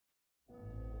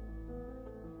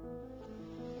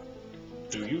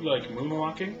Do you like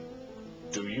moonwalking?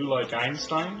 Do you like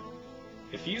Einstein?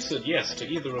 If you said yes to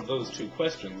either of those two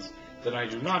questions, then I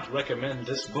do not recommend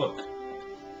this book.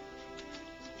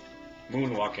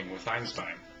 Moonwalking with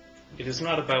Einstein. It is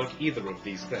not about either of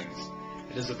these things.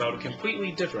 It is about a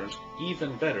completely different,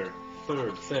 even better,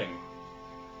 third thing.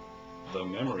 The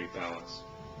Memory Palace.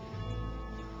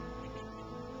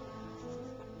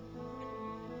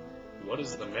 What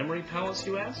is the Memory Palace,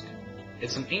 you ask?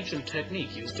 It's an ancient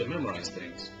technique used to memorize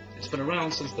things. It's been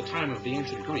around since the time of the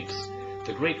ancient Greeks.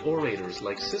 The great orators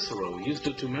like Cicero used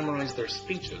it to memorize their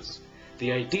speeches.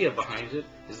 The idea behind it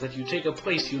is that you take a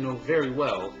place you know very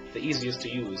well, the easiest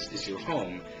to use is your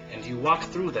home, and you walk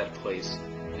through that place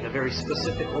in a very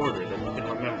specific order that you can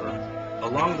remember.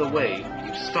 Along the way,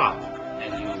 you stop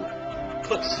and you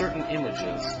put certain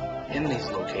images in these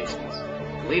locations.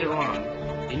 Later on,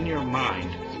 in your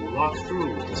mind, you walk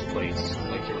through this place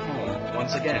like your home.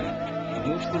 Once again, you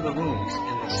move through the rooms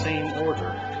in the same order,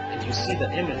 and you see the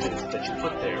images that you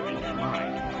put there in your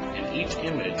mind. And each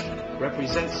image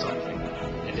represents something.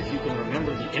 And if you can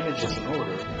remember the images in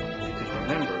order, you can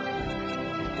remember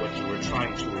what you were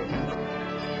trying to remember.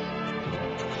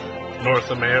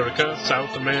 North America,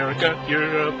 South America,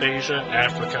 Europe, Asia,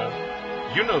 Africa.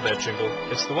 You know that jingle.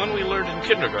 It's the one we learned in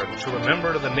kindergarten to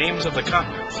remember the names of the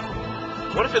continents.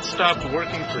 What if it stopped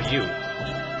working for you?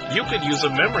 You could use a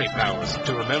memory palace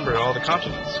to remember all the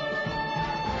continents.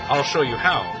 I'll show you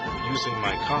how, using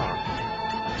my car.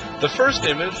 The first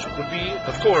image would be,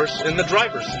 of course, in the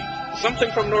driver's seat, something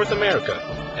from North America.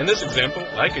 In this example,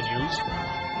 I could use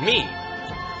me.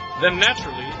 Then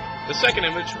naturally, the second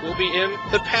image will be in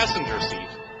the passenger seat.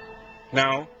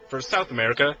 Now, for South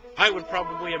America, I would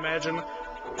probably imagine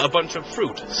a bunch of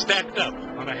fruit stacked up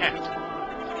on a hat.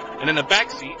 And in the back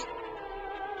seat,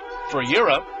 for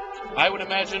Europe, I would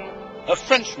imagine a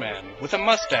Frenchman with a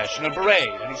mustache and a beret,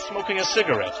 and he's smoking a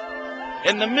cigarette.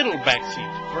 In the middle back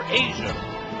seat, for Asia,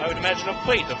 I would imagine a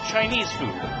plate of Chinese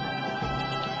food.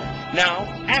 Now,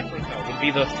 Africa would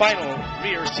be the final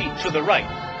rear seat to the right,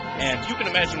 and you can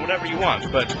imagine whatever you want,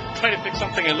 but try to pick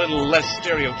something a little less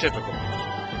stereotypical.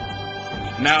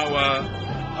 Now,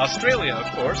 Australia, of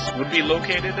course, would be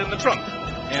located in the trunk,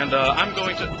 and I'm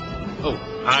going to... Oh,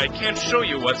 I can't show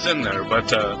you what's in there,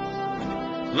 but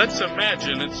let's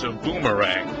imagine it's a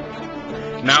boomerang.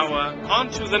 Now, on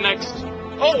to the next...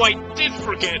 Oh, I did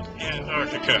forget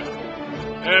Antarctica.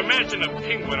 Imagine a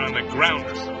penguin on the ground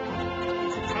or something.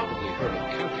 You've probably heard of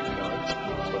counting cards,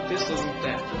 but this isn't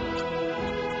that.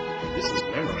 This is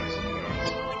memorizing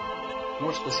cards.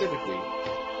 More specifically,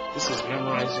 this is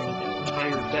memorizing an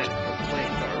entire deck of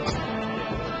playing cards.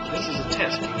 This is a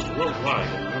test used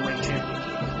worldwide in memory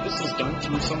championships. This is done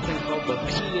through something called the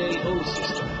PAO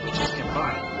system, which is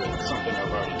combined with something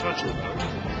I've already touched about,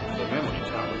 the memory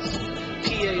palace.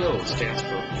 PAO stands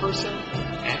for Person,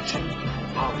 Action,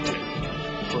 Object.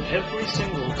 For every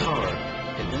single card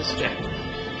in this deck,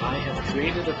 I have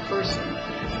created a person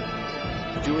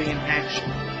doing an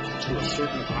action to a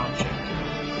certain object.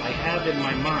 I have in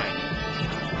my mind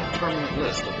a permanent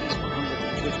list of these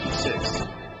 156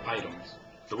 items.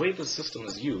 The way this system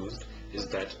is used is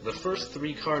that the first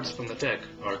three cards from the deck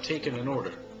are taken in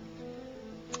order.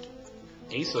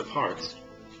 Ace of Hearts,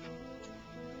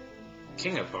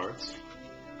 King of Hearts,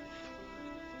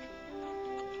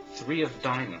 Three of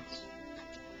Diamonds.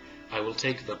 I will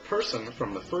take the person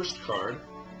from the first card,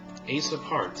 Ace of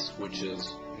Hearts, which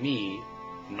is me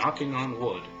knocking on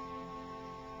wood.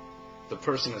 The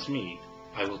person is me.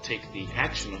 I will take the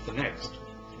action of the next,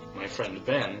 my friend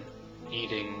Ben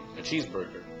eating a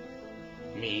cheeseburger.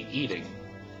 Me eating.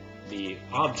 The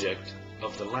object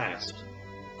of the last,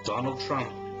 Donald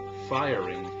Trump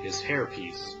firing his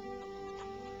hairpiece.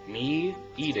 Me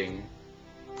eating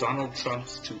Donald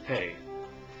Trump's toupee.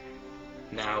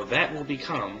 Now that will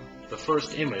become the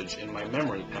first image in my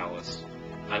memory palace.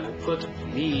 I will put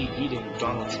me eating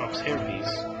Donald Trump's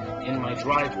hairpiece in my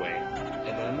driveway,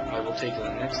 and then I will take the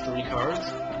next three cards.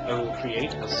 I will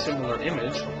create a similar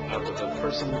image out of the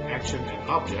person, action, and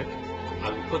object.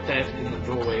 I will put that in the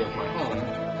doorway of my home,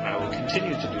 and I will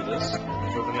continue to do this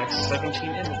for the next 17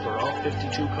 images for all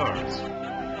 52 cards.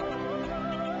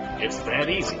 It's that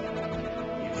easy.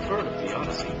 You've heard of the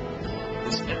Odyssey.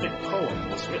 This epic poem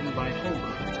was written by Homer,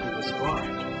 who was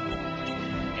blind,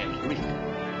 and Greek,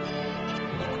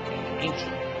 and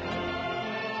ancient.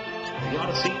 The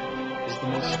Odyssey is the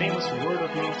most famous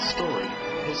word-of-mouth story in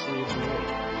the history of the world,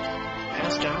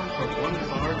 passed down from one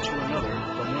bard to another,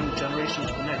 from one generation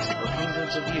to the next, for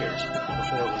hundreds of years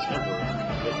before it was ever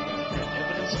written. And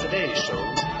evidence today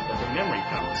shows that the memory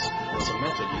palace was a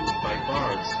method used by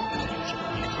bards in the ancient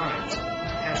Greek times to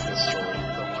pass this story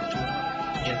from one to another.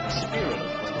 In the spirit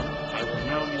of Homer, I will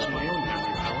now use my own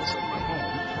memory palace at my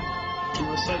home to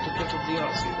recite a bit of the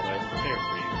Odyssey that I have prepared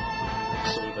for you.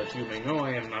 So that you may know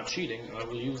I am not cheating, I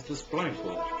will use this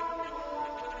blindfold.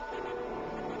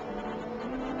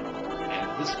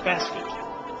 And this basket.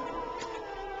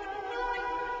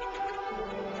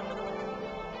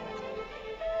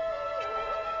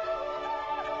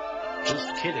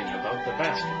 Just kidding about the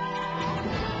basket.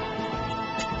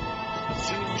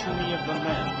 Sing to me of the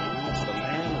man, Muse, the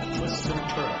man of twists and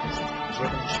turns,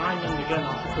 driven chiming again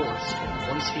off course,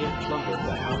 once he had plundered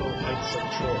the hallowed heights of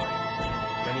Troy.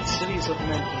 Many cities of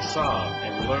men he saw,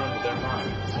 and learned their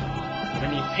minds.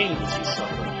 Many pains he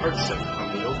suffered, heartsick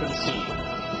on the open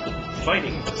sea,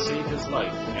 fighting to save his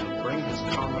life and bring his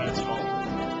comrades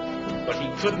home. But he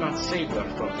could not save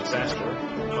them from disaster,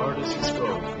 hard as he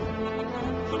strove.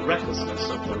 The recklessness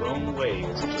of their own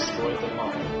ways destroyed them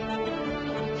all.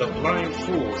 The blind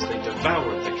fools, they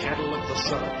devoured the cattle of the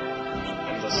sun,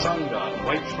 and the sun god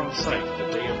wiped from sight the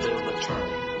day of their return.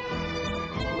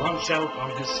 Launch out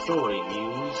on his story,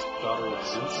 Muse, daughter of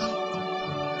Zeus.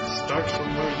 Start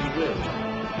from where you will,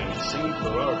 and sing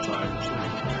for our time too.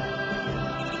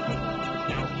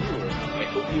 Now, viewer, I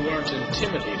hope you aren't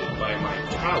intimidated by my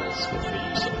prowess with the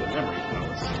use of the memory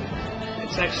palace.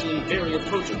 It's actually very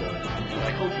approachable, and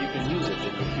I hope you can use it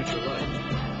in your future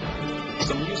life.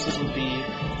 Some uses would be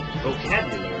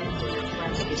vocabulary for your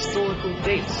class, historical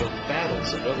dates of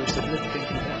battles and other significant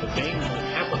events, the names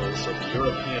and capitals of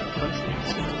European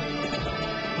countries.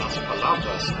 Las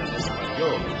palabras en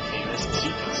español que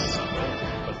necesitas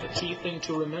saber. But the key thing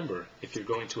to remember, if you're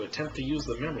going to attempt to use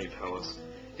the memory palace,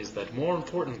 is that more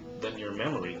important than your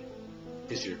memory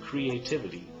is your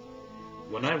creativity.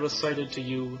 When I recited to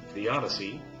you the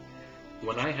Odyssey,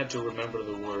 when I had to remember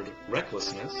the word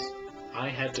recklessness, I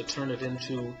had to turn it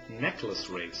into necklace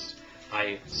race.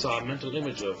 I saw a mental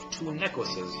image of two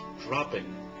necklaces dropping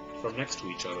from next to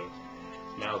each other.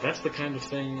 Now that's the kind of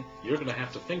thing you're going to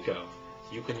have to think of.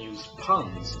 You can use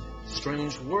puns,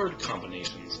 strange word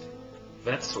combinations,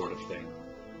 that sort of thing.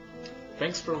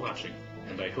 Thanks for watching,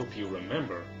 and I hope you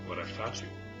remember what I've taught you.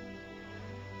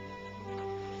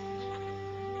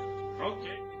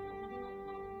 Okay.